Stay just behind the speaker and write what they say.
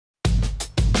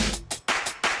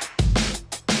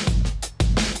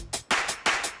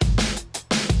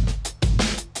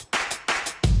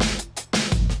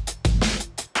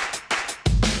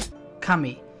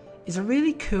Kami is a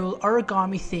really cool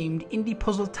origami themed indie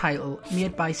puzzle title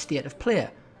made by State of Play.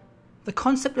 The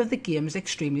concept of the game is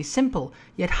extremely simple,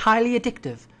 yet highly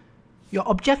addictive. Your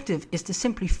objective is to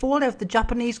simply fold out the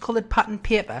Japanese coloured pattern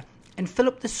paper and fill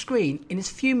up the screen in as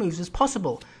few moves as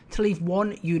possible to leave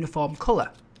one uniform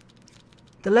colour.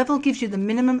 The level gives you the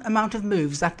minimum amount of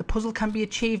moves that the puzzle can be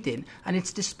achieved in, and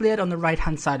it's displayed on the right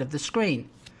hand side of the screen.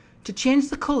 To change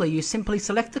the colour, you simply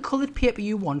select the coloured paper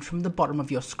you want from the bottom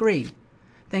of your screen.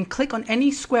 Then click on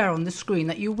any square on the screen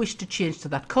that you wish to change to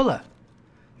that colour.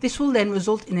 This will then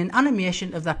result in an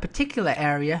animation of that particular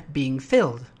area being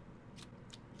filled.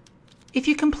 If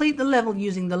you complete the level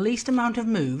using the least amount of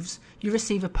moves, you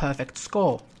receive a perfect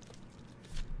score.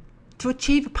 To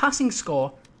achieve a passing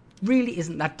score really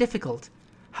isn't that difficult.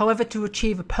 However, to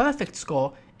achieve a perfect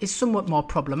score is somewhat more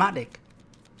problematic.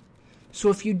 So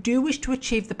if you do wish to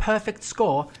achieve the perfect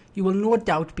score, you will no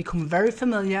doubt become very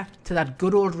familiar to that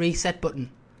good old reset button.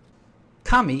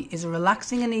 Kami is a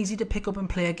relaxing and easy to pick up and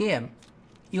play game.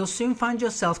 You'll soon find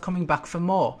yourself coming back for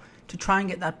more to try and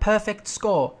get that perfect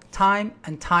score time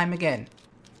and time again.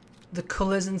 The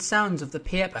colours and sounds of the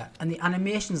paper and the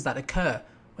animations that occur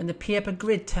when the paper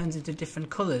grid turns into different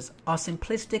colours are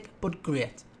simplistic but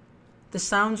great. The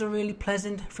sounds are really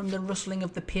pleasant, from the rustling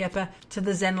of the paper to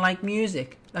the zen-like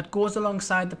music that goes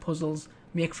alongside the puzzles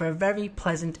make for a very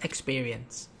pleasant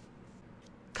experience.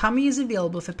 Kami is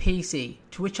available for PC,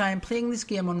 to which I am playing this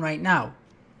game on right now.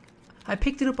 I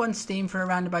picked it up on Steam for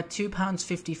around about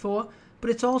 £2.54, but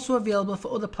it's also available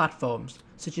for other platforms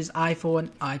such as iPhone,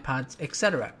 iPads,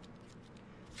 etc.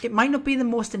 It might not be the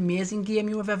most amazing game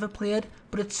you have ever played,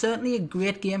 but it's certainly a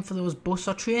great game for those bus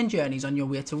or train journeys on your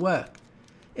way to work.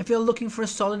 If you're looking for a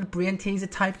solid brain teaser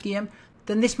type game,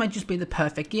 then this might just be the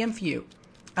perfect game for you,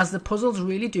 as the puzzles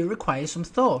really do require some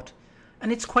thought,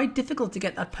 and it's quite difficult to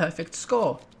get that perfect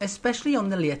score, especially on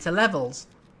the later levels.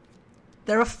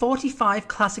 There are 45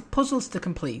 classic puzzles to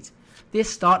complete. They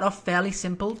start off fairly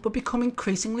simple but become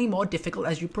increasingly more difficult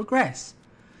as you progress.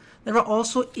 There are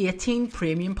also 18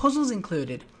 premium puzzles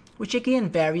included, which again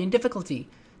vary in difficulty,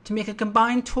 to make a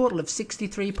combined total of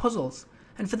 63 puzzles,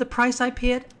 and for the price I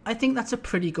paid, I think that's a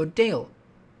pretty good deal.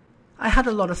 I had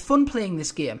a lot of fun playing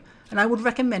this game, and I would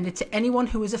recommend it to anyone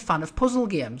who is a fan of puzzle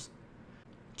games.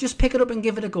 Just pick it up and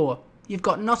give it a go. You've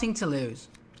got nothing to lose.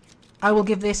 I will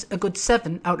give this a good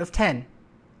 7 out of 10.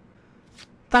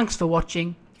 Thanks for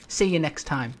watching. See you next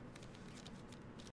time.